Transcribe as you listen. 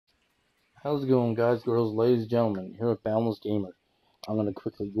How's it going, guys, girls, ladies, and gentlemen? Here at Boundless Gamer. I'm going to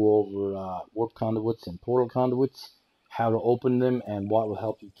quickly go over warp conduits and portal conduits, how to open them, and what will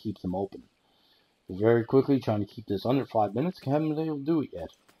help you keep them open. Very quickly, trying to keep this under 5 minutes. Haven't been able to do it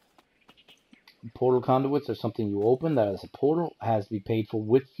yet. Portal conduits are something you open that is a portal. It has to be paid for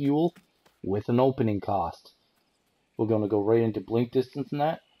with fuel, with an opening cost. We're going to go right into blink distance and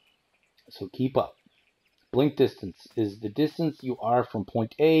that, so keep up. Blink distance is the distance you are from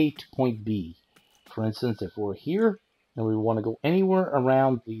point A to point B. For instance, if we're here and we want to go anywhere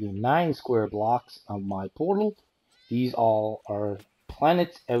around the 9 square blocks of my portal, these all are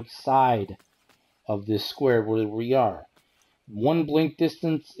planets outside of this square where we are. One blink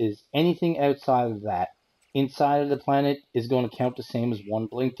distance is anything outside of that. Inside of the planet is going to count the same as one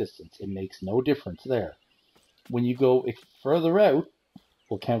blink distance. It makes no difference there. When you go further out,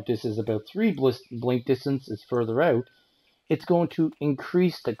 we'll count this as about 3 blink distances further out, it's going to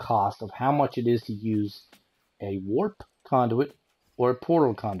increase the cost of how much it is to use a warp conduit or a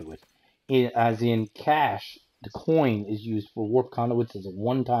portal conduit. As in cash, the coin is used for warp conduits as a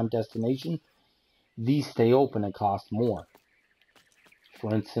one-time destination. These stay open and cost more.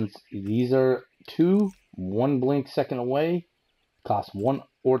 For instance, these are 2, 1 blink second away, cost 1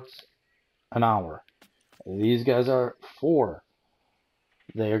 orts an hour. These guys are 4.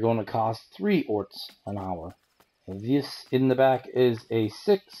 They are going to cost 3 orts an hour. This in the back is a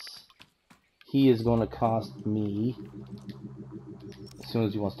 6. He is going to cost me, as soon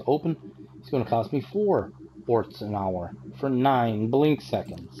as he wants to open, he's going to cost me 4 orts an hour for 9 blink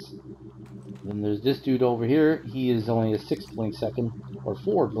seconds. Then there's this dude over here. He is only a 6 blink second, or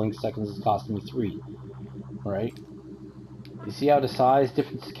 4 blink seconds is costing me 3. Right? You see how the size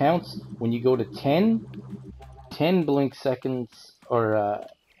difference counts? When you go to 10 blink seconds, or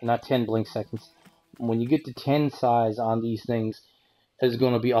not 10 blink seconds, when you get to 10 size on these things, it's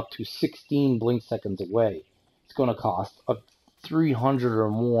going to be up to 16 blink seconds away. It's going to cost up 300 or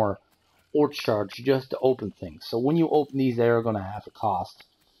more ort shards just to open things. So when you open these, they're going to have a cost,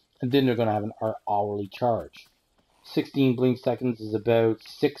 and then they're going to have an hourly charge. 16 blink seconds is about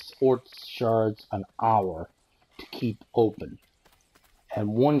 6 ort shards an hour to keep open. And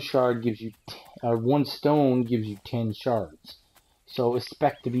one shard gives you, one stone gives you 10 shards. So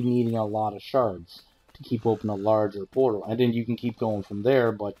expect to be needing a lot of shards to keep open a larger portal. And then you can keep going from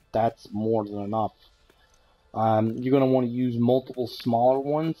there, but that's more than enough. You're going to want to use multiple smaller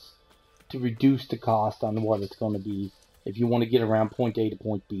ones to reduce the cost on what it's going to be. If you want to get around point A to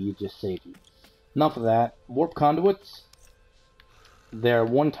point B, it just saves you. Enough of that. Warp conduits. They're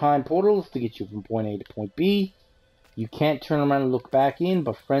one-time portals to get you from point A to point B. You can't turn around and look back in,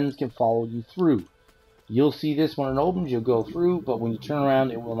 but friends can follow you through. You'll see this when it opens, you'll go through, but when you turn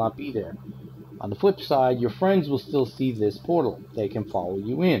around, it will not be there. On the flip side, your friends will still see this portal. They can follow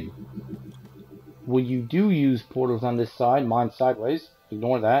you in. When you do use portals on this side, mine sideways,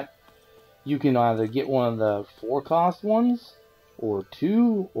 ignore that, you can either get one of the 4 cost ones, or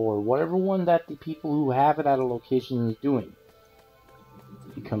 2, or whatever one that the people who have it at a location is doing.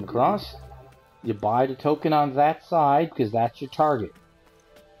 You come across, you buy the token on that side, because that's your target.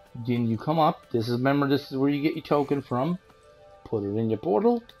 Then you come up, remember this is where you get your token from, put it in your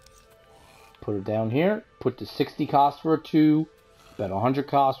portal, put it down here, put the 60 cost for a 2, about 100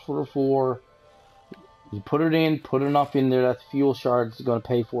 cost for a 4, you put it in, put enough in there that the fuel shards is going to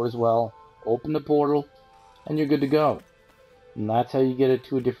pay for as well, open the portal, and you're good to go. And that's how you get it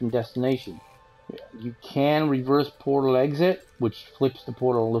to a different destination. You can reverse portal exit, which flips the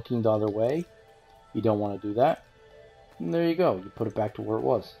portal looking the other way. You don't want to do that. And there you go. You put it back to where it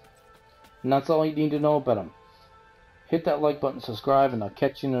was. And that's all you need to know about them. Hit that like button, subscribe, and I'll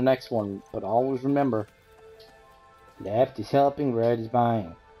catch you in the next one. But always remember, left is helping, right is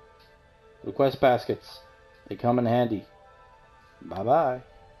buying. Request baskets. They come in handy. Bye-bye.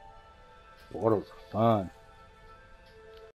 Portals are fun.